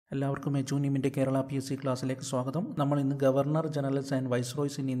എല്ലാവർക്കും എജൂനിമിൻ്റെ കേരള PSc ക്ലാസ്സിലേക്ക് സ്വാഗതം. നമ്മൾ ഇന്ന് governor generals and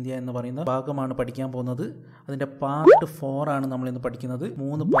viceroys in India എന്ന് പറയുന്ന ഭാഗമാണ് പഠിക്കാൻ പോകുന്നത്. അതിൻ്റെ പാർട്ട് 4 ആണ് നമ്മൾ ഇന്ന് പഠിക്കുന്നത്.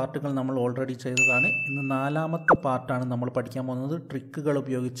 3 പാർട്ടുകൾ നമ്മൾ ഓൾറെഡി ചെയ്തതാണ്. ഇന്ന് 4ാമത്തെ പാർട്ടാണ് നമ്മൾ പഠിക്കാൻ പോകുന്നത്. ട്രിക്കുകൾ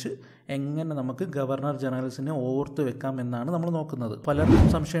ഉപയോഗിച്ച് എങ്ങനെ നമുക്ക് ഗവർണർ ജനറൽസിനെ ഓർത്ത് വെക്കാം എന്നാണ് നമ്മൾ നോക്കുന്നത്. പലർക്കും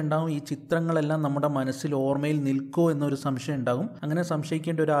സംശയം ഉണ്ടാകും, ഈ ചിത്രങ്ങളെല്ലാം നമ്മുടെ മനസ്സിൽ ഓർമ്മയിൽ നിൽക്കോ എന്നൊരു സംശയം ഉണ്ടാകും. അങ്ങനെ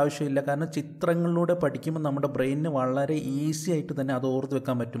സംശയിക്കേണ്ട ഒരു ആവശ്യമില്ല. കാരണം ചിത്രങ്ങളിലൂടെ പഠിക്കുമ്പോൾ നമ്മുടെ ബ്രെയിനിന് വളരെ ഈസി ആയിട്ട് തന്നെ അത് ഓർത്ത്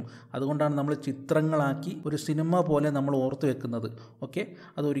വെക്കാൻ പറ്റും. അതുകൊണ്ടാണ് നമ്മൾ ചിത്രങ്ങളാക്കി ഒരു സിനിമ പോലെ നമ്മൾ ഓർത്ത് വെക്കുന്നത്. ഓക്കെ,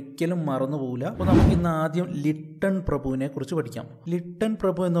 അതൊരിക്കലും മറന്നു പോകില്ല. അപ്പോൾ നമുക്ക് ഇന്ന് ആദ്യം ലിട്ടൺ പ്രഭുവിനെ കുറിച്ച് പഠിക്കാം. ലിട്ടൺ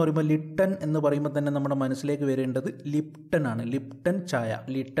പ്രഭു എന്ന് പറയുമ്പോൾ, ലിട്ടൺ എന്ന് പറയുമ്പോൾ തന്നെ നമ്മുടെ മനസ്സിലേക്ക് വരേണ്ടത് ലിപ്ടൺ ആണ്. ലിപ്ടൺ ചായ.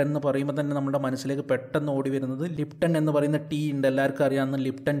 ലിട്ടൺ എന്ന് പറയുമ്പോൾ തന്നെ നമ്മുടെ മനസ്സിലേക്ക് പെട്ടെന്ന് ഓടി വരുന്നത് ലിപ്ടൺ എന്ന് പറയുന്ന ടീ ഉണ്ട്, എല്ലാവർക്കും അറിയാവുന്ന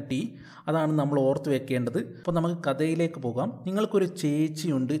ലിപ്ടൺ ടീ. അതാണ് നമ്മൾ ഓർത്ത് വെക്കേണ്ടത്. അപ്പോൾ നമുക്ക് കഥയിലേക്ക് പോകാം. നിങ്ങൾക്കൊരു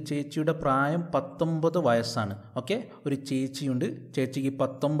ചേച്ചിയുണ്ട്. ചേച്ചിയുടെ പ്രായം 19 വയസ്സാണ്. ഓക്കെ, ഒരു ചേച്ചിയുണ്ട്. ചേച്ചിക്ക്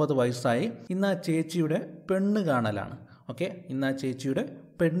 19 വയസ്സായി. ഇന്ന് ആ ചേച്ചിയുടെ പെണ്ണ് കാണലാണ്. ഓക്കെ, ഇന്ന് ആ ചേച്ചിയുടെ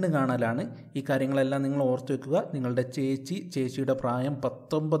പെണ്ണ് കാണലാണ്. ഈ കാര്യങ്ങളെല്ലാം നിങ്ങൾ ഓർത്ത് വെക്കുക. നിങ്ങളുടെ ചേച്ചിയുടെ പ്രായം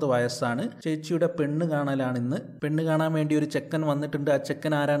 19 വയസ്സാണ്. ചേച്ചിയുടെ പെണ്ണ് കാണലാണ് ഇന്ന്. പെണ്ണ് കാണാൻ വേണ്ടി ഒരു ചെക്കൻ വന്നിട്ടുണ്ട്. ആ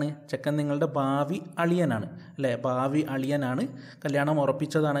ചെക്കൻ ആരാണ്? ചെക്കൻ നിങ്ങളുടെ ഭാവി അളിയനാണ്, അല്ലേ? ഭാവി അളിയനാണ്. കല്യാണം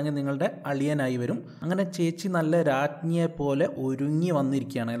ഉറപ്പിച്ചതാണെങ്കിൽ നിങ്ങളുടെ അളിയനായി വരും. അങ്ങനെ ചേച്ചി നല്ല രാജ്ഞിയെ പോലെ ഒരുങ്ങി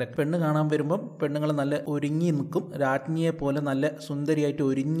വന്നിരിക്കുകയാണ്, അല്ലെ? പെണ്ണ് കാണാൻ വരുമ്പം പെണ്ണുങ്ങൾ നല്ല ഒരുങ്ങി നിൽക്കും. രാജ്ഞിയെ പോലെ നല്ല സുന്ദരിയായിട്ട്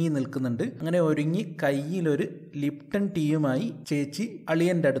ഒരുങ്ങി നിൽക്കുന്നുണ്ട്. അങ്ങനെ ഒരുങ്ങി കയ്യിലൊരു ലിപ്ടൺ ടീയുമായി ചേച്ചി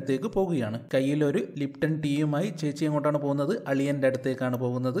അളിയൻ്റെ അടുത്തേക്ക് പോകുകയാണ്. കയ്യിലൊരു ലിപ്ടൺ ടീയുമായി ചേച്ചി എങ്ങോട്ടാണ് പോകുന്നത്? അളിയൻ്റെ അടുത്തേക്കാണ്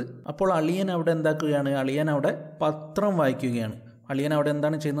പോകുന്നത്. അപ്പോൾ അളിയൻ അവിടെ എന്താക്കുകയാണ്? അളിയൻ അവിടെ പത്രം വായിക്കുകയാണ്. അളിയൻ അവിടെ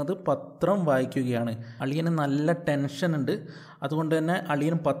എന്താണ് ചെയ്യുന്നത്? പത്രം വായിക്കുകയാണ്. അളിയന് നല്ല ടെൻഷൻ ഉണ്ട്. അതുകൊണ്ട് തന്നെ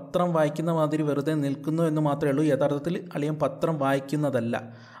അളിയൻ പത്രം വായിക്കുന്ന മാതിരി വെറുതെ നിൽക്കുന്നു എന്ന് മാത്രമേ ഉള്ളൂ. യഥാർത്ഥത്തിൽ അളിയൻ പത്രം വായിക്കുന്നതല്ല.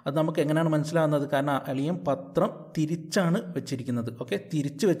 അത് നമുക്ക് എങ്ങനെയാണ് മനസ്സിലാവുന്നത്? കാരണം അളിയൻ പത്രം തിരിച്ചാണ് വെച്ചിരിക്കുന്നത്. ഓക്കെ,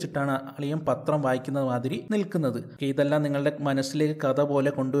 തിരിച്ചു വെച്ചിട്ടാണ് അളിയൻ പത്രം വായിക്കുന്ന മാതിരി നിൽക്കുന്നത്. ഇതെല്ലാം നിങ്ങളുടെ മനസ്സിലേക്ക് കഥ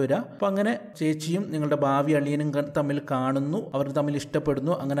പോലെ കൊണ്ടുവരിക. അപ്പോൾ അങ്ങനെ ചേച്ചിയും നിങ്ങളുടെ ഭാവി അളിയനും തമ്മിൽ കാണുന്നു. അവർ തമ്മിൽ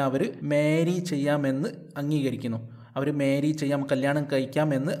ഇഷ്ടപ്പെടുന്നു. അങ്ങനെ അവർ മാരി ചെയ്യാമെന്ന് അംഗീകരിക്കുന്നു. അവർ മാരി ചെയ്യാം, കല്യാണം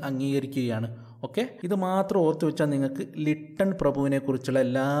കഴിക്കാമെന്ന് അംഗീകരിക്കുകയാണ്. ഓക്കെ, ഇത് മാത്രം ഓർത്ത് വെച്ചാൽ നിങ്ങൾക്ക് ലിട്ടൺ പ്രഭുവിനെ കുറിച്ചുള്ള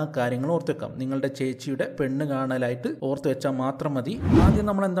എല്ലാ കാര്യങ്ങളും ഓർത്ത് വെക്കാം. നിങ്ങളുടെ ചേച്ചിയുടെ പെണ്ണ് കാണലായിട്ട് ഓർത്ത് വെച്ചാൽ മാത്രം മതി. ആദ്യം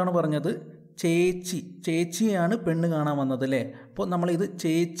നമ്മൾ എന്താണ് പറഞ്ഞത്? ചേച്ചിയാണ് പെണ്ണ് കാണാൻ വന്നത്, അല്ലേ? അപ്പോൾ നമ്മളിത്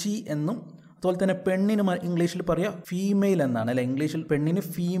ചേച്ചി എന്നും, അതുപോലെ തന്നെ പെണ്ണിന് ഇംഗ്ലീഷിൽ പറയാം ഫീമെയിൽ എന്നാണ്, അല്ലെ? ഇംഗ്ലീഷിൽ പെണ്ണിന്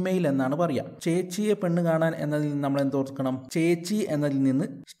ഫീമെയിൽ എന്നാണ് പറയാം. ചേച്ചിയെ പെണ്ണ് കാണാൻ എന്നതിൽ നിന്ന് നമ്മൾ എന്തോർക്കണം? ചേച്ചി എന്നതിൽ നിന്ന്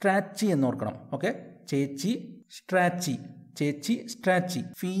സ്ട്രാച്ചി എന്നോർക്കണം. ഓക്കെ, ചേച്ചി സ്ട്രാച്ചി.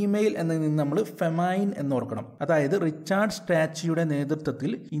 ഫീമെയിൽ എന്നതിൽ നിന്ന് നമ്മൾ ഫെമൈൻ എന്നോർക്കണം. അതായത് റിച്ചാർഡ് സ്ട്രാച്ചിയുടെ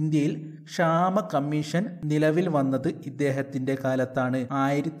നേതൃത്വത്തിൽ ഇന്ത്യയിൽ ക്ഷാമ കമ്മീഷൻ നിലവിൽ വന്നത് ഇദ്ദേഹത്തിന്റെ കാലത്താണ്.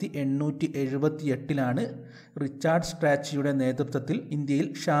 1878 റിച്ചാർഡ് സ്ട്രാച്ചിയുടെ നേതൃത്വത്തിൽ ഇന്ത്യയിൽ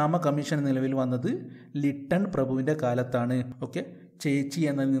ക്ഷാമ കമ്മീഷൻ നിലവിൽ വന്നത് ലിട്ടൺ പ്രഭുവിന്റെ കാലത്താണ്. ഓക്കെ, ചേച്ചി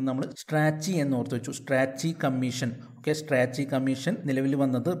എന്നതിൽ നിന്ന് നമ്മൾ സ്ട്രാച്ചി എന്ന് ഓർത്ത് വെച്ചു. Strachey commission. Okay, Strachey commission നിലവിൽ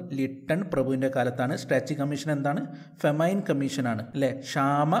വന്നത് ലിട്ടൺ പ്രഭുവിന്റെ കാലത്താണ്. സ്ട്രാച്ചി കമ്മീഷൻ എന്താണ്? ഫെമൈൻ കമ്മീഷനാണ്, അല്ലെ?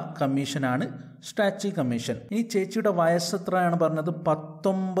 ക്ഷാമ കമ്മീഷനാണ് സ്ട്രാച്ചി കമ്മീഷൻ. ഇനി ചേച്ചിയുടെ വയസ്സ് എത്രയാണ് പറഞ്ഞത്?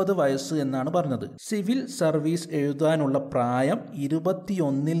 19 വയസ്സ് എന്നാണ് പറഞ്ഞത്. സിവിൽ സർവീസ് എഴുതാനുള്ള പ്രായം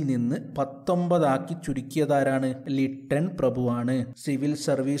 21 നിന്ന് 19 ആക്കി ചുരുക്കിയതാരാണ്? ലിട്ടൺ പ്രഭുവാണ്. സിവിൽ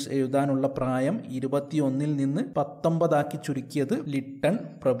സർവീസ് എഴുതാനുള്ള പ്രായം 21 നിന്ന് 19 ആക്കി ചുരുക്കിയത് ലിട്ടൺ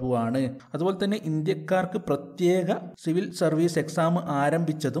പ്രഭുവാണ്. അതുപോലെ തന്നെ ഇന്ത്യക്കാർക്ക് പ്രത്യേക civil service exam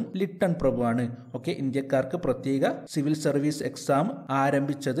ആരംഭിച്ചതും Lytton പ്രഭുവാണ്. Okay, ഇന്ത്യക്കാർക്ക് പ്രത്യേക സിവിൽ സർവീസ് എക്സാം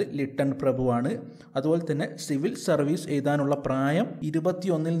ആരംഭിച്ചത് ലിട്ടൺ പ്രഭുവാണ്. അതുപോലെ തന്നെ സിവിൽ സർവീസ് എഴുതാനുള്ള പ്രായം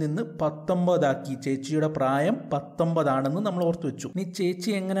 21 നിന്ന് 19 ആക്കി. ചേച്ചിയുടെ പ്രായം 19 ആണെന്ന് നമ്മൾ ഓർത്തു വെച്ചു. ഇനി ചേച്ചി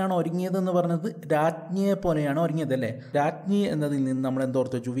എങ്ങനെയാണ് ഒരുങ്ങിയതെന്ന് പറഞ്ഞത്? രാജ്ഞിയെ പോലെയാണ് ഒരുങ്ങിയത്, അല്ലേ? രാജ്ഞി എന്നതിൽ നിന്ന് നമ്മൾ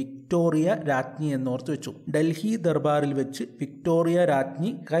എന്തോർത്ത് വെച്ചു? വിക്ടോറിയ രാജ്ഞി എന്നോർത്ത് വെച്ചു. ഡൽഹി ദർബാറിൽ വെച്ച് വിക്ടോറിയ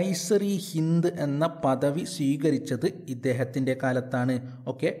രാജ്ഞി കൈസറി ഹിന്ദ് എന്ന പദവി സ്വീകരിച്ചത് ഇദ്ദേഹത്തിന്റെ കാലത്താണ്.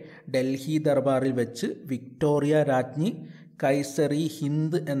 ഓക്കെ, ഡൽഹി ദർബാറിൽ വെച്ച് വിക്ടോറിയ രാജ്ഞി കൈസറി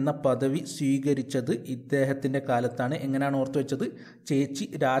ഹിന്ദ് എന്ന പദവി സ്വീകരിച്ചത് ഇദ്ദേഹത്തിന്റെ കാലത്താണ്. എങ്ങനെയാണ് ഓർത്തു വെച്ചത്? ചേച്ചി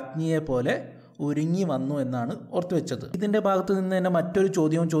രാജ്ഞിയെ പോലെ ഒരുങ്ങി വന്നു എന്നാണ് ഓർത്തു വെച്ചത്. ഇതിന്റെ ഭാഗത്ത് നിന്ന് തന്നെ മറ്റൊരു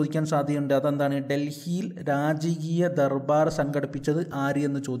ചോദ്യവും ചോദിക്കാൻ സാധ്യതയുണ്ട്. അതെന്താണ്? ഡൽഹിയിൽ രാജകീയ ദർബാർ സംഘടിപ്പിച്ചത് ആര്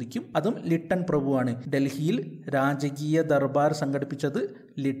എന്ന് ചോദിക്കും. അതും ലിട്ടൺ പ്രഭുവാണ്. ഡൽഹിയിൽ രാജകീയ ദർബാർ സംഘടിപ്പിച്ചത്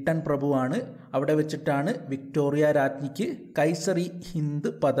ലിട്ടൺ പ്രഭുവാണ്. അവിടെ വെച്ചിട്ടാണ് വിക്ടോറിയ രാജ്ഞിക്ക് കൈസറി ഹിന്ദ്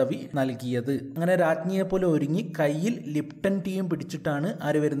പദവി നൽകിയത്. അങ്ങനെ രാജ്ഞിയെ പോലെ ഒരുങ്ങി കയ്യിൽ ലിപ്ടൺ ടീയും പിടിച്ചിട്ടാണ്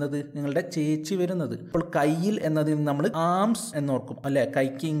ആര് വരുന്നത്? നിങ്ങളുടെ ചേച്ചി വരുന്നത്. അപ്പോൾ കയ്യിൽ എന്നതിൽ നമ്മൾ ആംസ് എന്നോർക്കും അല്ലെ.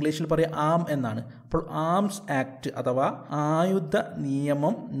 കൈക്ക് ഇംഗ്ലീഷിൽ പറയാം ആം എന്നാണ്. അപ്പോൾ ആംസ് ആക്ട് അഥവാ ആയുധ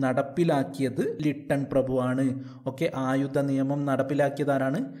നിയമം നടപ്പിലാക്കിയത് ലിട്ടൺ പ്രഭുവാണ്. ഓക്കെ, ആയുധ നിയമം നടപ്പിലാക്കിയത്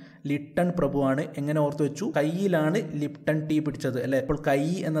ആരാണ്? ലിട്ടൺ പ്രഭുവാണ്. എങ്ങനെ ഓർത്തു വെച്ചു? കയ്യിലാണ് ലിപ്ടൺ ടീ പിടിച്ചത് അല്ലെ. അപ്പോൾ കൈ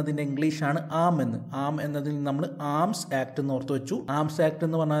എന്നതിന്റെ ഇംഗ്ലീഷാണ് ആം എന്ന്. ആം എന്നതിൽ നമ്മൾ ആംസ് ആക്ട് എന്ന് ഓർത്തു വെച്ചു. ആംസ് ആക്ട്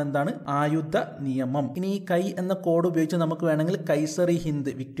എന്ന് പറഞ്ഞാൽ എന്താണ്? ആയുധ നിയമം. ഇനി ഈ കൈ എന്ന കോഡ് ഉപയോഗിച്ച് നമുക്ക് വേണമെങ്കിൽ കൈസറി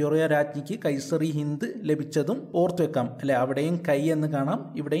ഹിന്ദ്, വിക്ടോറിയ രാജ്ഞിക്ക് കൈസറി ഹിന്ദ് ലഭിച്ചതും ഓർത്തു വെക്കാം അല്ലെ. അവിടെയും കൈ എന്ന് കാണാം,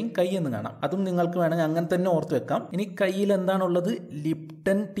 ഇവിടെയും കൈ എന്ന് കാണാം. അതും നിങ്ങൾക്ക് വേണമെങ്കിൽ അങ്ങനെ തന്നെ ഓർത്തു വെക്കാം. ഇനി കയ്യിൽ എന്താണുള്ളത്?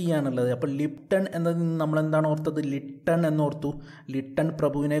 ലിപ്ടൺ ടീ ആണുള്ളത്. അപ്പോൾ ലിപ്ടൺ എന്നതിൽ നിന്ന് നമ്മൾ എന്താണ് ഓർത്തത്? ലിട്ടൺ എന്നോർത്തു. ലിട്ടൺ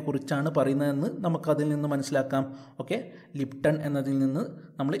പ്രഭുവിനെ കുറിച്ചാണ് പറയുന്നതെന്ന് നമുക്ക് അതിൽ നിന്ന് മനസ്സിലാക്കാം. ഓക്കെ, ലിപ്ടൺ എന്നതിൽ നിന്ന്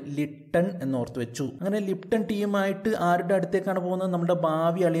നമ്മൾ ലിട്ടൺ എന്ന് ഓർത്തു വെച്ചു. അങ്ങനെ ലിപ്ടൺ ടീയുമായിട്ട് ആരുടെ അടുത്തേക്കാണ് പോകുന്നത്? നമ്മുടെ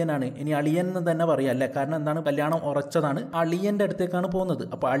ഭാവി അളിയനാണ്. ഇനി അളിയൻ എന്ന് തന്നെ പറയാം അല്ലെ, കാരണം എന്താണ്? കല്യാണം ഉറച്ചതാണ്. അളിയന്റെ അടുത്തേക്കാണ് പോകുന്നത്.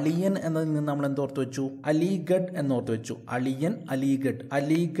 അപ്പൊ അളിയൻ എന്നതിൽ നിന്ന് നമ്മൾ എന്തോർത്തു വെച്ചു? അലിഗഡ് എന്നോർത്തു വെച്ചു. അളിയൻ Aligarh.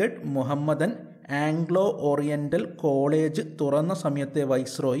 Aligarh Muhammadan Anglo oriental college തുറന്ന സമയത്തെ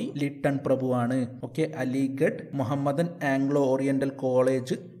viceroy Lytton പ്രഭുവാണ്. Okay, Aligarh Muhammadan Anglo oriental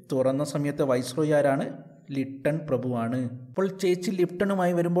college തുറന്ന സമയത്തെ വൈസ്രോയി ആരാണ്? ലിട്ടൺ പ്രഭുവാണ്. അപ്പോൾ ചേച്ചി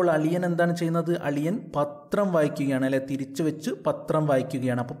ലിപ്ടണുമായി വരുമ്പോൾ അളിയൻ എന്താണ് ചെയ്യുന്നത്? അളിയൻ പത്രം വായിക്കുകയാണ് അല്ലെ, തിരിച്ചു വെച്ച് പത്രം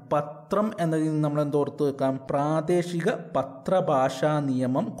വായിക്കുകയാണ്. അപ്പൊ പത്രം എന്നതിൽ നിന്ന് നമ്മൾ എന്തോർത്ത് വെക്കാം? പ്രാദേശിക പത്രഭാഷാ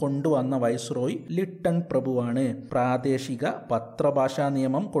നിയമം കൊണ്ടുവന്ന വൈസ്രോയി ലിട്ടൺ പ്രഭുവാണ്. പ്രാദേശിക പത്രഭാഷാ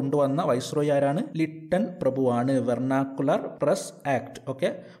നിയമം കൊണ്ടുവന്ന വൈസ്രോയി ആരാണ്? Lytton പ്രഭുവാണ്. Vernacular press act.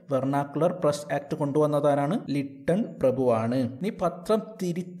 Okay, vernacular press act കൊണ്ടുവന്നതാരാണ്? Lytton പ്രഭുവാണ്. ഇനി പത്രം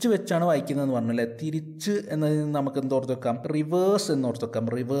തിരിച്ചു വെച്ചാണ് വായിക്കുന്നതെന്ന് പറഞ്ഞല്ലേ. തിരിച്ച് എന്നതിൽ നിന്ന് നമുക്ക് എന്തോർത്ത് വെക്കാം? റിവേഴ്സ് എന്നോർത്ത് വെക്കാം.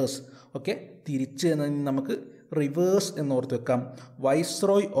 റിവേഴ്സ്. ഓക്കെ, തിരിച്ച് എന്നതിൽ നിന്ന് നമുക്ക് റിവേഴ്സ് എന്നോർത്ത് വെക്കാം.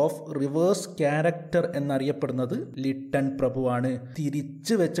 വൈസ്രോയ് ഓഫ് റിവേഴ്സ് ക്യാരക്ടർ എന്നറിയപ്പെടുന്നത് ലിട്ടൺ പ്രഭുവാണ്.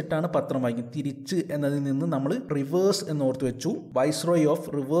 തിരിച്ച് വെച്ചിട്ടാണ് പത്രം വായിക്കുന്നത്. തിരിച്ച് എന്നതിൽ നിന്ന് നമ്മൾ റിവേഴ്സ് എന്നോർത്ത് വെച്ചു. വൈസ്രോയ് ഓഫ്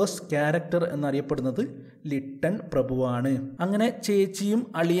റിവേഴ്സ് ക്യാരക്ടർ എന്നറിയപ്പെടുന്നത് ലിട്ടൺ പ്രഭുവാണ്. അങ്ങനെ ചേച്ചിയും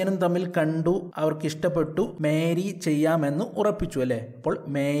അളിയനും തമ്മിൽ കണ്ടു, അവർക്ക് ഇഷ്ടപ്പെട്ടു, മാരി ചെയ്യാമെന്ന് ഉറപ്പിച്ചു അല്ലെ. അപ്പോൾ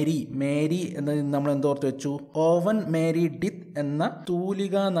മേരി എന്നതിൽ നമ്മൾ എന്തോർത്ത് വെച്ചു? ഓവൻ മേരി ഡിത്ത് എന്ന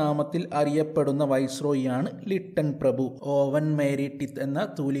തൂലികാ നാമത്തിൽ അറിയപ്പെടുന്ന വൈസ്രോയിയാണ് ലിട്ടൺ പ്രഭു. ഓവൻ മേരി ടിത്ത് എന്ന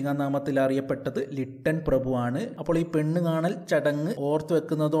തൂലികാ നാമത്തിൽ അറിയപ്പെട്ടത് ലിട്ടൺ പ്രഭുവാണ്. അപ്പോൾ ഈ പെണ്ണ് കാണൽ ചടങ്ങ് ഓർത്തു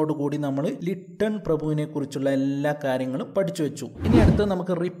വെക്കുന്നതോടുകൂടി നമ്മൾ ലിട്ടൺ പ്രഭുവിനെ കുറിച്ചുള്ള എല്ലാ കാര്യങ്ങളും പഠിച്ചു വെച്ചു. ഇനി അടുത്ത്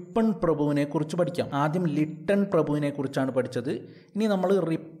നമുക്ക് റിപ്പൺ പ്രഭുവിനെ കുറിച്ച് പഠിക്കാം. ആദ്യം ലിട്ടൺ പ്രഭുവിനെ കുറിച്ചാണ് പഠിച്ചത്. ഇനി നമ്മൾ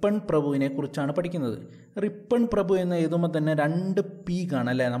റിപ്പൺ പ്രഭുവിനെ കുറിച്ചാണ് പഠിക്കുന്നത്. റിപ്പൺ പ്രഭു എന്ന് എഴുതുമ്പോൾ തന്നെ 2 പി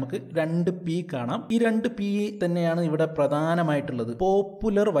കാണാം അല്ലെ. നമുക്ക് 2 പി കാണാം. ഈ 2 പി തന്നെയാണ് ഇവിടെ പ്രധാനമായിട്ടുള്ളത്.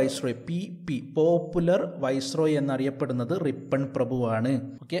 Popular viceroy, P popular viceroy എന്നറിയപ്പെടുന്നത് റിപ്പൺ പ്രഭുവാണ്.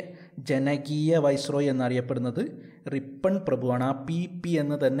 ഓക്കെ, ജനകീയ വൈസ്രോയ് എന്നറിയപ്പെടുന്നത് റിപ്പൺ പ്രഭുവാണ്. ആ പി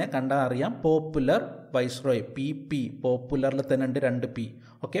എന്ന് തന്നെ കണ്ടാൽ അറിയാം. പോപ്പുലർ വൈസ്രോയ്, പി പോപ്പുലറിൽ തന്നെ ഉണ്ട് 2 പി.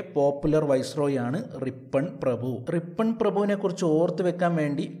 ഓക്കെ, പോപ്പുലർ വൈസ്രോയ് ആണ് റിപ്പൺ പ്രഭു. റിപ്പൺ പ്രഭുവിനെ കുറിച്ച് ഓർത്ത് വെക്കാൻ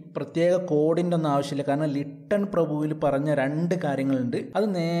വേണ്ടി പ്രത്യേക കോഡിൻ്റെ ഒന്നും ആവശ്യമില്ല. കാരണം ലിട്ടൺ പ്രഭുവിൽ പറഞ്ഞ 2 കാര്യങ്ങളുണ്ട്. അത്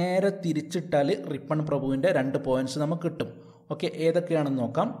നേരെ തിരിച്ചിട്ടാൽ റിപ്പൺ പ്രഭുവിൻ്റെ 2 പോയിന്റ്സ് നമുക്ക് കിട്ടും. ഓക്കെ, ഏതൊക്കെയാണെന്ന്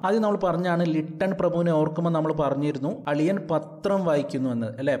നോക്കാം. ആദ്യം നമ്മൾ പറഞ്ഞാണ് ലിട്ടൺ പ്രഭുവിനെ ഓർക്കുമ്പോൾ നമ്മൾ പറഞ്ഞിരുന്നു അളിയൻ പത്രം വായിക്കുന്നു എന്ന്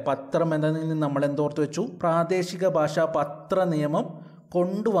അല്ലെ. പത്രം എന്നതിൽ നിന്ന് നമ്മൾ എന്തോർത്ത് വെച്ചു? പ്രാദേശിക ഭാഷാ പത്ര നിയമം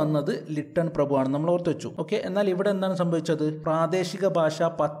കൊണ്ടുവന്നത് ലിട്ടൺ പ്രഭുവാണ് നമ്മൾ ഓർത്ത് വെച്ചു. ഓക്കെ, എന്നാൽ ഇവിടെ എന്താണ് സംഭവിച്ചത്? പ്രാദേശിക ഭാഷാ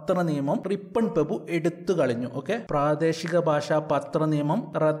പത്ര നിയമം റിപ്പൺ പ്രഭു എടുത്തു കളഞ്ഞു. ഓക്കെ, പ്രാദേശിക ഭാഷാ പത്ര നിയമം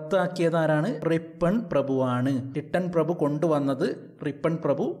റദ്ദാക്കിയതാരാണ്? റിപ്പൺ പ്രഭുവാണ്. ലിട്ടൺ പ്രഭു കൊണ്ടുവന്നത് റിപ്പൺ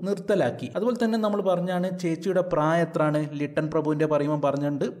പ്രഭു നിർത്തലാക്കി. അതുപോലെ തന്നെ നമ്മൾ പറഞ്ഞാണ് ചേച്ചിയുടെ പ്രായം എത്രയാണ്? ലിട്ടൺ പ്രഭുവിന്റെ പറയുമ്പോൾ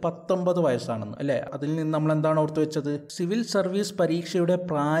പറഞ്ഞിട്ടുണ്ട് 19 വയസ്സാണെന്ന് അല്ലെ. അതിൽ നിന്ന് നമ്മൾ എന്താണ് ഓർത്ത് വെച്ചത്? സിവിൽ സർവീസ് പരീക്ഷയുടെ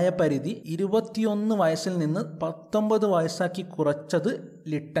പ്രായപരിധി 21 വയസ്സിൽ നിന്ന് 19 വയസ്സാക്കി കുറച്ചത്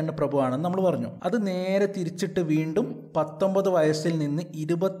ലിട്ടൺ പ്രഭുവാണെന്ന് നമ്മൾ പറഞ്ഞു. അത് നേരെ തിരിച്ചിട്ട് വീണ്ടും 19 വയസ്സിൽ നിന്ന്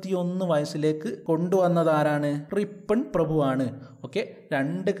 21 വയസ്സിലേക്ക് കൊണ്ടുവന്നത് ആരാണ്? റിപ്പൺ പ്രഭുവാണ്. ഓക്കെ,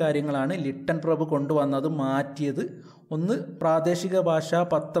 2 കാര്യങ്ങളാണ് ലിട്ടൺ പ്രഭു കൊണ്ടുവന്നത്, മാറ്റിയത്. ഒന്ന്, പ്രാദേശിക ഭാഷാ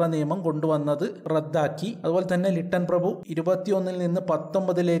പത്ര നിയമം കൊണ്ടുവന്നത് റദ്ദാക്കി. അതുപോലെ തന്നെ ലിട്ടൺ പ്രഭു 21 നിന്ന്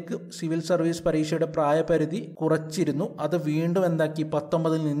 19 സിവിൽ സർവീസ് പരീക്ഷയുടെ പ്രായപരിധി കുറച്ചിരുന്നു. അത് വീണ്ടും എന്താക്കി?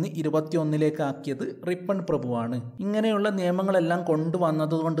 19 നിന്ന് 21 ആക്കിയത് റിപ്പൺ പ്രഭുവാണ്. ഇങ്ങനെയുള്ള നിയമങ്ങളെല്ലാം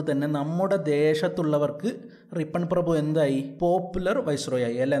കൊണ്ടുവന്നത് കൊണ്ട് തന്നെ നമ്മുടെ ദേശത്തുള്ളവർക്ക് റിപ്പൺ പ്രഭു എന്തായി? പോപ്പുലർ വൈസ്രോയി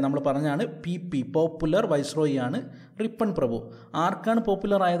ആയി അല്ലെ. നമ്മൾ പറഞ്ഞാണ് പി പോപ്പുലർ വൈസ്രോയി ആണ് റിപ്പൺ പ്രഭു. ആർക്കാണ്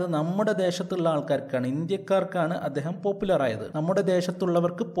പോപ്പുലർ ആയത്? നമ്മുടെ ദേശത്തുള്ള ആൾക്കാർക്കാണ്, ഇന്ത്യക്കാർക്കാണ് അദ്ദേഹം പോപ്പുലർ ആയത്. നമ്മുടെ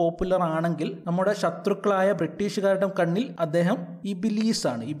ദേശത്തുള്ളവർക്ക് പോപ്പുലർ ആണെങ്കിൽ നമ്മുടെ ശത്രുക്കളായ ബ്രിട്ടീഷുകാരുടെ കണ്ണിൽ അദ്ദേഹം ഇബിലീസ്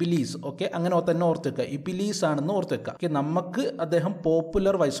ആണ്. ഇബിലീസ്. ഓക്കെ, അങ്ങനെ തന്നെ ഓർത്തുവെക്കുക. ഇബിലീസ് ആണെന്ന് ഓർത്തുവെക്കുക. ഓക്കെ, നമുക്ക് അദ്ദേഹം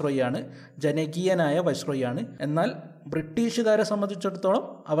പോപ്പുലർ വൈസ്രോയി ആണ്, ജനകീയനായ വൈസ്രോയി ആണ്. എന്നാൽ ബ്രിട്ടീഷുകാരെ സംബന്ധിച്ചിടത്തോളം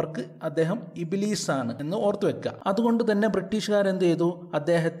അവർക്ക് അദ്ദേഹം ഇബിലീസ് ആണ് എന്ന് ഓർത്തു വെക്കുക. അതുകൊണ്ട് തന്നെ ബ്രിട്ടീഷുകാർ എന്ത് ചെയ്തു?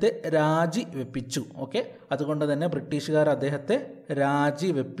 അദ്ദേഹത്തെ രാജിവെപ്പിച്ചു. ഓക്കെ, അതുകൊണ്ട് തന്നെ ബ്രിട്ടീഷുകാർ അദ്ദേഹത്തെ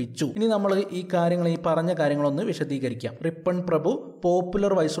രാജിവെപ്പിച്ചു. ഇനി നമ്മൾ ഈ കാര്യങ്ങൾ, ഈ പറഞ്ഞ കാര്യങ്ങളൊന്ന് വിശദീകരിക്കാം. റിപ്പൺ പ്രഭു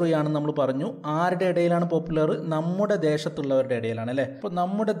പോപ്പുലർ വൈസ്രോയി ആണെന്ന് നമ്മൾ പറഞ്ഞു. ആരുടെ ഇടയിലാണ് പോപ്പുലർ? നമ്മുടെ ദേശത്തുള്ളവരുടെ ഇടയിലാണ് അല്ലെ. അപ്പോൾ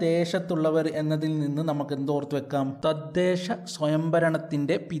നമ്മുടെ ദേശത്തുള്ളവർ എന്നതിൽ നിന്ന് നമുക്ക് എന്തോർത്ത് വെക്കാം? തദ്ദേശ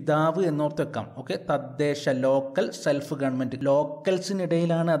സ്വയംഭരണത്തിന്റെ പിതാവ് എന്നോർത്ത് വെക്കാം. ഓക്കെ, തദ്ദേശ, ലോക്കൽ സെൽഫ് ഗവൺമെന്റ്,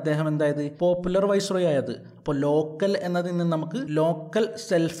 ലോക്കൽസിനിടയിലാണ് അദ്ദേഹം എന്തായത്? പോപ്പുലർ വൈസ്രോയി ആയത്. അപ്പോൾ ലോക്കൽ എന്നതിൽ നിന്ന് നമുക്ക് ലോക്കൽ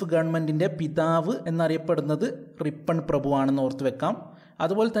സെൽഫ് ഗവൺമെന്റിന്റെ പിതാവ് എന്നറിയപ്പെടുന്നത് റിപ്പൺ പ്രഭു ആണെന്ന് ഓർത്ത് വെക്കാം.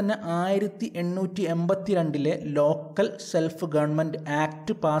 അതുപോലെ തന്നെ 1882 ലോക്കൽ സെൽഫ് ഗവൺമെന്റ്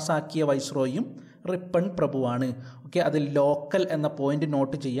ആക്ട് പാസ്സാക്കിയ വൈസ്രോയും റിപ്പൺ പ്രഭുവാണ്. ഓക്കെ, അതിൽ ലോക്കൽ എന്ന പോയിന്റ്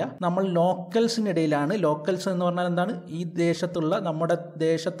നോട്ട് ചെയ്യുക. നമ്മൾ ലോക്കൽസിനിടയിലാണ്. ലോക്കൽസ് എന്ന് പറഞ്ഞാൽ എന്താണ്? ഈ ദേശത്തുള്ള, നമ്മുടെ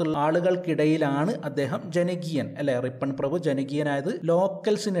ദേശത്തുള്ള ആളുകൾക്കിടയിലാണ് അദ്ദേഹം ജനകീയൻ അല്ലെ. റിപ്പൺ പ്രഭു ജനകീയനായത്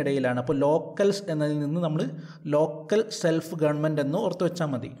ലോക്കൽസിനിടയിലാണ്. അപ്പോൾ ലോക്കൽസ് എന്നതിൽ നിന്ന് നമ്മൾ ലോക്കൽ സെൽഫ് ഗവൺമെന്റ് എന്ന് ഓർത്തു വെച്ചാൽ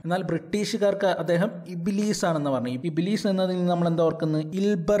മതി. എന്നാൽ ബ്രിട്ടീഷുകാർക്ക് അദ്ദേഹം ഇബിലീസ് ആണെന്ന് പറഞ്ഞു. ഇബിലീസ് എന്നതിൽ നിന്ന് നമ്മൾ എന്താ ഓർക്കുന്നത്?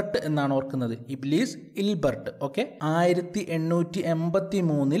 ഇൽബർട്ട് എന്നാണ് ഓർക്കുന്നത്. ഇബിലീസ്, ഇൽബർട്ട്. ഓക്കെ,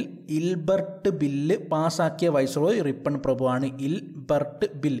 1883 ഇൽബർട്ട് ബില്ല് പാസ്സാക്കിയ വൈസ്രോയി റിപ്പൺ പ്രഭുവാണ്. Ilbert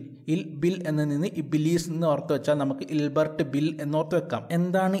bill. ഇൽ ബിൽ എന്നതിൽ നിന്ന് ഇബിലീസ് എന്ന് ഓർത്ത് വെച്ചാൽ നമുക്ക് ഇൽബർട്ട് ബിൽ എന്നോർത്ത് വെക്കാം.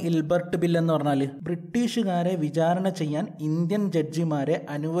 എന്താണ് ഇൽബർട്ട് ബിൽ എന്ന് പറഞ്ഞാൽ? ബ്രിട്ടീഷുകാരെ വിചാരണ ചെയ്യാൻ ഇന്ത്യൻ ജഡ്ജിമാരെ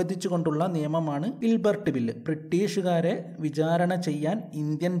അനുവദിച്ചുകൊണ്ടുള്ള നിയമമാണ് ഇൽബർട്ട് ബില്ല്. ബ്രിട്ടീഷുകാരെ വിചാരണ ചെയ്യാൻ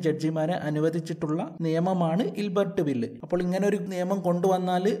ഇന്ത്യൻ ജഡ്ജിമാരെ അനുവദിച്ചിട്ടുള്ള നിയമമാണ് ഇൽബർട്ട് ബില്ല്. അപ്പോൾ ഇങ്ങനെ ഒരു നിയമം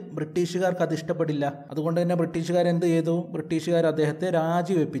കൊണ്ടുവന്നാൽ ബ്രിട്ടീഷുകാർക്ക് അത് ഇഷ്ടപ്പെടില്ല. അതുകൊണ്ട് തന്നെ ബ്രിട്ടീഷുകാർ എന്ത് ചെയ്തു? ബ്രിട്ടീഷുകാർ അദ്ദേഹത്തെ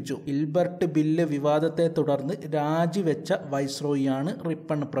രാജിവെപ്പിച്ചു. ഇൽബർട്ട് ബില്ല് വിവാദത്തെ തുടർന്ന് രാജിവെച്ച വൈസ്രോയിയാണ്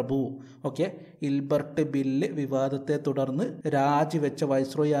റിപ്പൺ പ്രഭു. ഓക്കെ, ഇൽബർട്ട് ബില്ല് വിവാദത്തെ തുടർന്ന് രാജിവെച്ച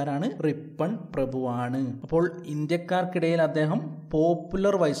വൈസ്രോയി ആരാണ്? റിപ്പൺ പ്രഭുവാണ്. അപ്പോൾ ഇന്ത്യക്കാർക്കിടയിൽ അദ്ദേഹം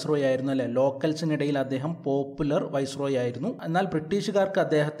പോപ്പുലർ വൈസ്രോയി ആയിരുന്നു അല്ലെ. ലോക്കൽസിനിടയിൽ അദ്ദേഹം പോപ്പുലർ വൈസ്രോയി ആയിരുന്നു. എന്നാൽ ബ്രിട്ടീഷുകാർക്ക്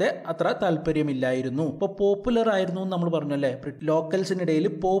അദ്ദേഹത്തെ അത്ര താല്പര്യമില്ലായിരുന്നു. അപ്പോൾ പോപ്പുലർ ആയിരുന്നു നമ്മൾ പറഞ്ഞു അല്ലെ. ലോക്കൽസിനിടയിൽ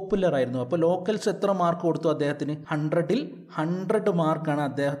പോപ്പുലർ ആയിരുന്നു. അപ്പോൾ ലോക്കൽസ് എത്ര മാർക്ക് കൊടുത്തു അദ്ദേഹത്തിന്? 100ൽ 100 മാർക്കാണ്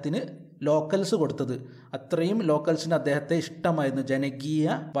അദ്ദേഹത്തിന് ലോക്കൽസ് കൊടുത്തത്. അത്രയും ലോക്കൽസിന് അദ്ദേഹത്തെ ഇഷ്ടമായിരുന്നു.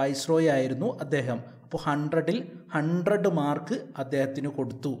 ജനകീയ വൈസ്രോയി ആയിരുന്നു അദ്ദേഹം. അപ്പോൾ 100ൽ 100 മാർക്ക് അദ്ദേഹത്തിന്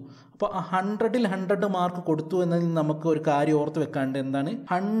കൊടുത്തു. അപ്പോൾ 100ൽ 100 മാർക്ക് കൊടുത്തു എന്നതിൽ നമുക്ക് ഒരു കാര്യം ഓർത്ത് വെക്കാണ്ട്. എന്താണ്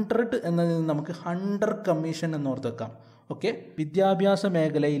 100 എന്നതിൽ നമുക്ക് ഹണ്ടർ കമ്മീഷൻ എന്ന് ഓർത്ത് വെക്കാം. ഓക്കെ, വിദ്യാഭ്യാസ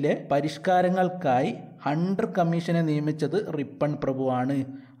മേഖലയിലെ പരിഷ്കാരങ്ങൾക്കായി ഹണ്ടർ കമ്മീഷനെ നിയമിച്ചത് റിപ്പൺ പ്രഭുവാണ്.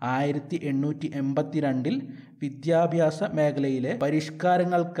 1882 വിദ്യാഭ്യാസ മേഖലയിലെ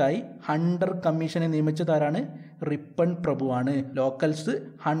പരിഷ്കാരങ്ങൾക്കായി ഹണ്ടർ കമ്മീഷനെ നിയമിച്ചത് ആരാണ്? റിപ്പൺ പ്രഭുവാണ്. ലോക്കൽസ്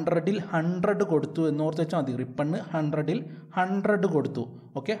 100ൽ 100 കൊടുത്തു എന്നോർത്ത് വെച്ചാൽ മതി. റിപ്പണ് 100ൽ 100 കൊടുത്തു.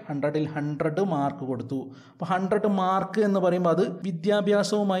 ഓക്കെ, 100ൽ 100 മാർക്ക് കൊടുത്തു. അപ്പോൾ 100 മാർക്ക് എന്ന് പറയുമ്പോൾ അത്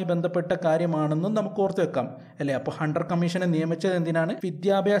വിദ്യാഭ്യാസവുമായി ബന്ധപ്പെട്ട കാര്യമാണെന്നും നമുക്ക് ഓർത്ത് വെക്കാം അല്ലേ. അപ്പോൾ ഹണ്ടർ കമ്മീഷനെ നിയമിച്ചത് എന്തിനാണ്?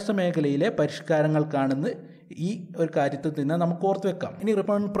 വിദ്യാഭ്യാസ മേഖലയിലെ പരിഷ്കാരങ്ങൾക്കാണെന്ന് ഈ ഒരു കാര്യത്തിൽ തന്നെ നമുക്ക് ഓർത്ത് വെക്കാം. ഇനി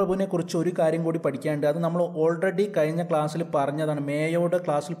റിപ്പൺ പ്രഭുവിനെ കുറിച്ച് ഒരു കാര്യം കൂടി പഠിക്കാനുണ്ട്. അത് നമ്മൾ ഓൾറെഡി കഴിഞ്ഞ ക്ലാസ്സിൽ പറഞ്ഞതാണ്. മേയോയുടെ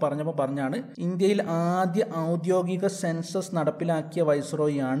ക്ലാസ്സിൽ പറഞ്ഞപ്പോൾ പറഞ്ഞാണ്. ഇന്ത്യയിൽ ആദ്യ ഔദ്യോഗിക സെൻസസ് നടപ്പിലാക്കിയ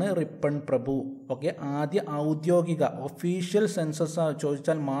വൈസ്രോയിയാണ് റിപ്പൺ പ്രഭു. ഓക്കെ, ആദ്യ ഔദ്യോഗിക ഒഫീഷ്യൽ സെൻസസ്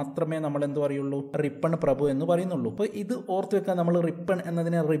ചോദിച്ചാൽ മാത്രമേ നമ്മൾ എന്ത് പറയുള്ളൂ? റിപ്പൺ പ്രഭു എന്ന് പറയുന്നുള്ളൂ. അപ്പോൾ ഇത് ഓർത്ത് വെക്കാൻ നമ്മൾ റിപ്പൺ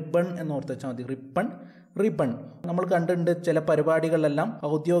എന്നതിനെ റിബൺ എന്ന് ഓർത്ത് വെച്ചാൽ മതി. Ripon, ribbon. നമ്മൾ കണ്ടിട്ടുണ്ട് ചില പരിപാടികളിലെല്ലാം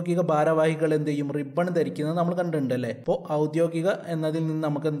ഔദ്യോഗിക ഭാരവാഹികൾ എന്ത് ചെയ്യും? റിബൺ ധരിക്കുന്നത് നമ്മൾ കണ്ടിട്ടുണ്ട് അല്ലേ. അപ്പോൾ ഔദ്യോഗിക എന്നതിൽ നിന്ന്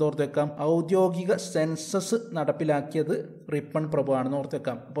നമുക്ക് എന്തോർത്ത് വെക്കാം? ഔദ്യോഗിക സെൻസസ് നടപ്പിലാക്കിയത് റിപ്പൺ പ്രഭു ആണെന്ന് ഓർത്ത്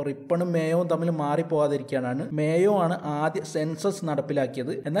വെക്കാം. അപ്പോൾ റിപ്പണും മേയോവും തമ്മിൽ മാറിപ്പോകാതിരിക്കാനാണ്. മേയോ ആണ് ആദ്യ സെൻസസ്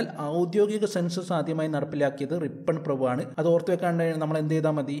നടപ്പിലാക്കിയത്. എന്നാൽ ഔദ്യോഗിക സെൻസസ് ആദ്യമായി നടപ്പിലാക്കിയത് റിപ്പൺ പ്രഭു ആണ്. അത് ഓർത്ത് വെക്കാണ്ട് നമ്മൾ എന്ത്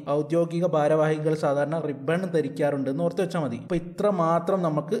ചെയ്താൽ മതി? ഔദ്യോഗിക ഭാരവാഹികൾ സാധാരണ റിബൺ ധരിക്കാറുണ്ട് എന്ന് ഓർത്ത് വെച്ചാൽ മതി. അപ്പോൾ ഇത്ര മാത്രം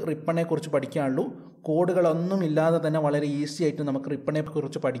നമുക്ക് റിപ്പണെ കുറിച്ച് പഠിക്കാനുള്ളൂ. കോഡുകളൊന്നും ഇല്ലാതെ തന്നെ വളരെ ഈസി ആയിട്ട് നമുക്ക് റിപ്പണെ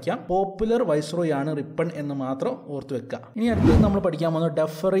കുറിച്ച് പഠിക്കാം. പോപ്പുലർ വൈസ്രോയി ആണ് റിപ്പൺ എന്ന് മാത്രം ഓർത്തു വെക്കുക. ഇനി അടുത്തത് നമ്മൾ പഠിക്കാൻ പോകുന്നത്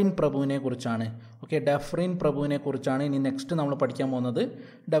ഡഫറിൻ പ്രഭുവിനെ കുറിച്ചാണ്. ഓക്കെ, ഡഫറിൻ പ്രഭുവിനെ കുറിച്ചാണ് ഇനി നെക്സ്റ്റ് നമ്മൾ പഠിക്കാൻ പോകുന്നത്.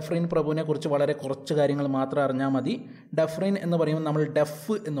 ഡഫറിൻ പ്രഭുവിനെ കുറിച്ച് വളരെ കുറച്ച് കാര്യങ്ങൾ മാത്രം അറിഞ്ഞാൽ മതി. ഡഫറിൻ എന്ന് പറയുമ്പോൾ നമ്മൾ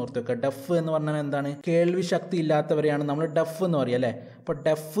ഡഫ് എന്ന് ഓർത്ത് വെക്കുക. ഡഫ് എന്ന് പറഞ്ഞാൽ എന്താണ്? കേൾവി ശക്തി ഇല്ലാത്തവരെയാണ് നമ്മൾ ഡഫ് എന്ന് പറയുക അല്ലേ. അപ്പോൾ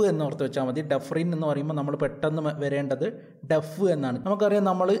ഡഫ് എന്ന് ഓർത്ത് വെച്ചാൽ മതി. ഡഫറിൻ എന്ന് പറയുമ്പോൾ നമ്മൾ പെട്ടെന്ന് വരേണ്ടത് ഡഫ് എന്നാണ്. നമുക്കറിയാം,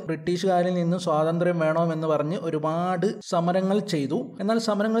 നമ്മൾ ബ്രിട്ടീഷുകാരിൽ നിന്ന് സ്വാതന്ത്ര്യം സ്വാതന്ത്ര്യം വേണമെന്ന് പറഞ്ഞ് ഒരുപാട് സമരങ്ങൾ ചെയ്തു. എന്നാൽ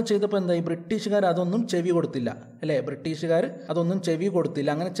സമരങ്ങൾ ചെയ്തപ്പോൾ എന്തായി, ബ്രിട്ടീഷുകാർ അതൊന്നും ചെവി കൊടുത്തില്ല അല്ലേ, ബ്രിട്ടീഷുകാർ അതൊന്നും ചെവി കൊടുത്തില്ല.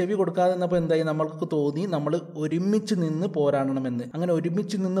 അങ്ങനെ ചെവി കൊടുക്കാതെ നിന്നപ്പോൾ എന്തായി, നമ്മൾക്ക് തോന്നി നമ്മൾ ഒരുമിച്ച് നിന്ന് പോരാടണമെന്ന്. അങ്ങനെ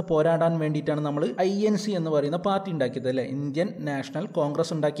ഒരുമിച്ച് നിന്ന് പോരാടാൻ വേണ്ടിയിട്ടാണ് നമ്മൾ INC എന്ന് പറയുന്ന പാർട്ടി ഉണ്ടാക്കിയത് അല്ലേ, ഇന്ത്യൻ നാഷണൽ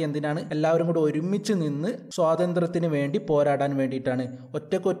കോൺഗ്രസ് ഉണ്ടാക്കിയ എന്തിനാണ്, എല്ലാവരും കൂടി ഒരുമിച്ച് നിന്ന് സ്വാതന്ത്ര്യത്തിന് വേണ്ടി പോരാടാൻ വേണ്ടിയിട്ടാണ്.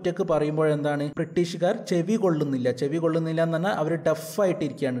 ഒറ്റക്ക് പറയുമ്പോൾ എന്താണ്, ബ്രിട്ടീഷുകാർ ചെവി കൊള്ളുന്നില്ല എന്ന് പറഞ്ഞാൽ അവർ ഡഫായിട്ട്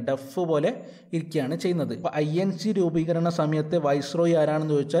ഇരിക്കുകയാണ്, ഡഫ് പോലെ ഇരിക്കുകയാണ് ചെയ്യുന്നത്. അപ്പോൾ INC രൂപീകരണ സമയത്തെ വൈസ്രോയി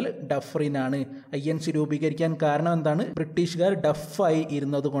ആരാണെന്ന് ചോദിച്ചാൽ ഡഫറിനാണ്. INC രൂപീകരിക്കാൻ കാരണം എന്താണ്, ബ്രിട്ടീഷുകാർ ഡഫായി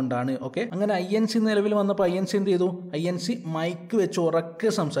ഇരുന്നത് കൊണ്ടാണ്. ഓക്കെ, അങ്ങനെ INC നിലവിൽ വന്നപ്പോൾ INC എന്ത് ചെയ്തു, INC മൈക്ക് വെച്ച്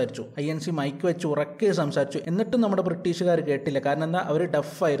ഉറക്കെ സംസാരിച്ചു. എന്നിട്ടും നമ്മുടെ ബ്രിട്ടീഷുകാർ കേട്ടില്ല. കാരണം എന്താ, അവർ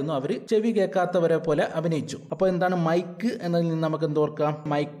ഡഫായിരുന്നു, അവർ ചെവി കേൾക്കാത്തവരെ പോലെ അഭിനയിച്ചു. അപ്പോൾ എന്താണ് മൈക്ക് എന്നതിൽ നിന്ന് നമുക്ക് എന്തോർക്കാം,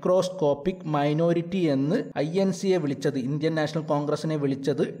 മൈക്രോസ്കോപ്പിക് മൈനോറിറ്റി എന്ന് INCയെ വിളിച്ചത്, ഇന്ത്യൻ നാഷണൽ കോൺഗ്രസിനെ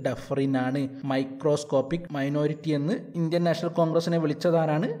വിളിച്ചത് ഡഫറിനാണ്. മൈക്രോസ്കോപ്പിക് മൈനോറിറ്റി എന്ന് ഇന്ത്യൻ നാഷണൽ കോൺഗ്രസിനെ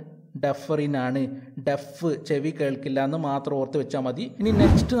വിളിച്ചതാരാണ്, ഡഫറിനാണ്. ഡഫ് ചെവി കേൾക്കില്ല എന്ന് മാത്രം ഓർത്ത് വെച്ചാൽ മതി. ഇനി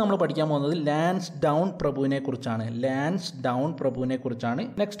നെക്സ്റ്റ് നമ്മൾ പഠിക്കാൻ പോകുന്നത് ലാൻസ് ഡൗൺ പ്രഭുവിനെ കുറിച്ചാണ്.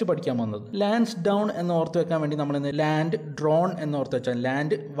 നെക്സ്റ്റ് പഠിക്കാൻ പോകുന്നത് ലാൻസ് ഡൗൺ എന്ന് ഓർത്ത് വെക്കാൻ വേണ്ടി നമ്മൾ ലാൻഡ് ഡ്രോൺ എന്ന് ഓർത്ത് വെച്ചാൽ,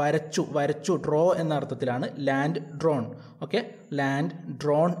 ലാൻഡ് വരച്ചു ഡ്രോ എന്ന അർത്ഥത്തിലാണ് land drone. Okay, land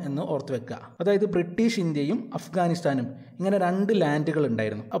drone എന്ന് ഓർത്ത് വെക്കുക. അതായത് ബ്രിട്ടീഷ് ഇന്ത്യയും അഫ്ഗാനിസ്ഥാനും ഇങ്ങനെ 2 ലാൻഡുകൾ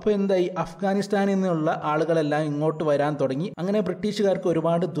ഉണ്ടായിരുന്നു. അപ്പോൾ എന്തായി, അഫ്ഗാനിസ്ഥാനിൽ നിന്നുള്ള ആളുകളെല്ലാം ഇങ്ങോട്ട് വരാൻ തുടങ്ങി. അങ്ങനെ ബ്രിട്ടീഷുകാർക്ക്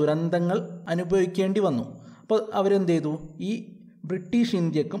ഒരുപാട് ദുരന്തങ്ങൾ അനുഭവിക്കേണ്ടി വന്നു. അപ്പോൾ അവരെന്ത് ചെയ്തു, ഈ ബ്രിട്ടീഷ്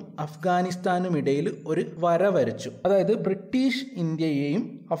ഇന്ത്യക്കും അഫ്ഗാനിസ്ഥാനും ഇടയിൽ ഒരു വര വരച്ചു. അതായത് ബ്രിട്ടീഷ് ഇന്ത്യയെയും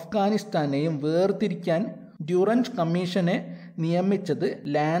അഫ്ഗാനിസ്ഥാനെയും വേർതിരിക്കാൻ ഡ്യൂറൻഡ് കമ്മീഷനെ നിയമിച്ചത്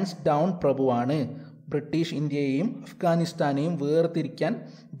ലാൻസ് ഡൗൺ പ്രഭുവാണ്. ബ്രിട്ടീഷ് ഇന്ത്യയെയും അഫ്ഗാനിസ്ഥാനെയും വേർതിരിക്കാൻ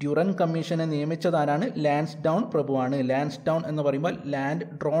ഡ്യൂറൻഡ് കമ്മീഷനെ നിയമിച്ചതാരാണ്, ലാൻസ് ഡൗൺ പ്രഭുവാണ്. ലാൻസ് ഡൗൺ എന്ന് പറയുമ്പോൾ ലാൻഡ്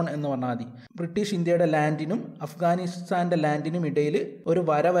ഡ്രോൺ എന്ന് പറഞ്ഞാൽ മതി. ബ്രിട്ടീഷ് ഇന്ത്യയുടെ ലാൻഡിനും അഫ്ഗാനിസ്ഥാൻ്റെ ലാൻഡിനും ഇടയിൽ ഒരു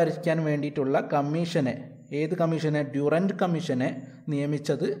വര വരയ്ക്കാൻ വേണ്ടിയിട്ടുള്ള കമ്മീഷനെ, ഏത് കമ്മീഷനെ, ഡ്യൂറൻഡ് കമ്മീഷനെ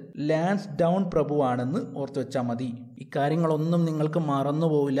നിയമിച്ചത് ലാൻസ് ഡൗൺ പ്രഭുവാണെന്ന് ഓർത്ത് വെച്ചാൽ മതി. ഇക്കാര്യങ്ങളൊന്നും നിങ്ങൾക്ക് മറന്നു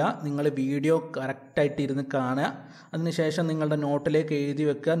പോവില്ല. നിങ്ങൾ വീഡിയോ കറക്റ്റായിട്ട് ഇരുന്ന് കാണുക. അതിനുശേഷം നിങ്ങളുടെ നോട്ടിലേക്ക് എഴുതി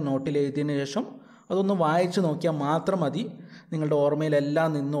വെക്കുക. നോട്ടിൽ എഴുതിയതിന് ശേഷം അതൊന്ന് വായിച്ച് നോക്കിയാൽ മാത്രം മതി, നിങ്ങളുടെ ഓർമ്മയിലെല്ലാം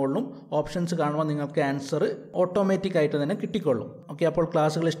നിന്നോളും. ഓപ്ഷൻസ് കാണുമ്പോൾ നിങ്ങൾക്ക് ആൻസർ ഓട്ടോമാറ്റിക് ആയിട്ട് തന്നെ കിട്ടിക്കൊള്ളും. ഓക്കെ, അപ്പോൾ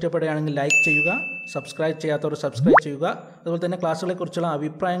ക്ലാസ്സുകൾ ഇഷ്ടപ്പെടുകയാണെങ്കിൽ ലൈക്ക് ചെയ്യുക, സബ്സ്ക്രൈബ് ചെയ്യാത്തവർ സബ്സ്ക്രൈബ് ചെയ്യുക. അതുപോലെ തന്നെ ക്ലാസ്സുകളെക്കുറിച്ചുള്ള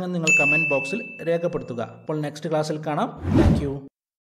അഭിപ്രായങ്ങൾ നിങ്ങൾ കമൻറ്റ് ബോക്സിൽ രേഖപ്പെടുത്തുക. അപ്പോൾ നെക്സ്റ്റ് ക്ലാസ്സിൽ കാണാം. Thank you.